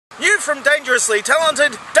You from Dangerously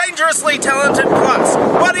Talented, Dangerously Talented Plus.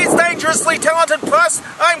 What is Dangerously Talented Plus?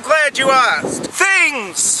 I'm glad you asked.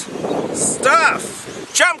 Things,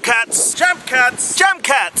 stuff, jump cuts, jump cuts, jump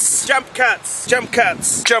cuts, jump cuts, jump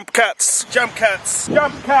cuts, jump cuts, jump cuts,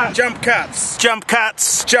 jump cuts, jump cuts, jump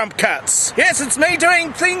cuts, jump cuts. Yes, it's me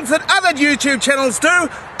doing things that other YouTube channels do,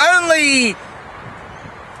 only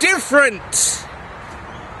different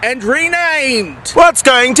and renamed. What's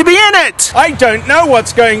going to be in it? I don't know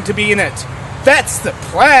what's going to be in it. That's the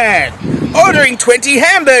plan. Ordering 20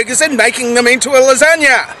 hamburgers and making them into a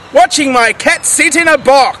lasagna. Watching my cat sit in a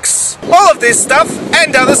box. All of this stuff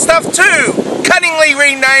and other stuff too. Cunningly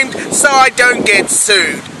renamed so I don't get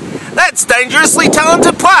sued. That's Dangerously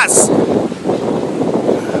Talented Plus.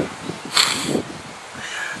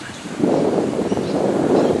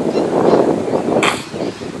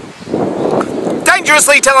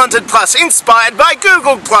 Dangerously Talented Plus, inspired by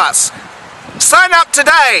Google Plus. Sign up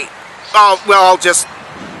today. Oh, well,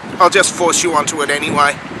 I'll just force you onto it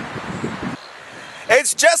anyway.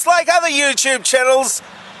 It's just like other YouTube channels,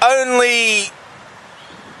 only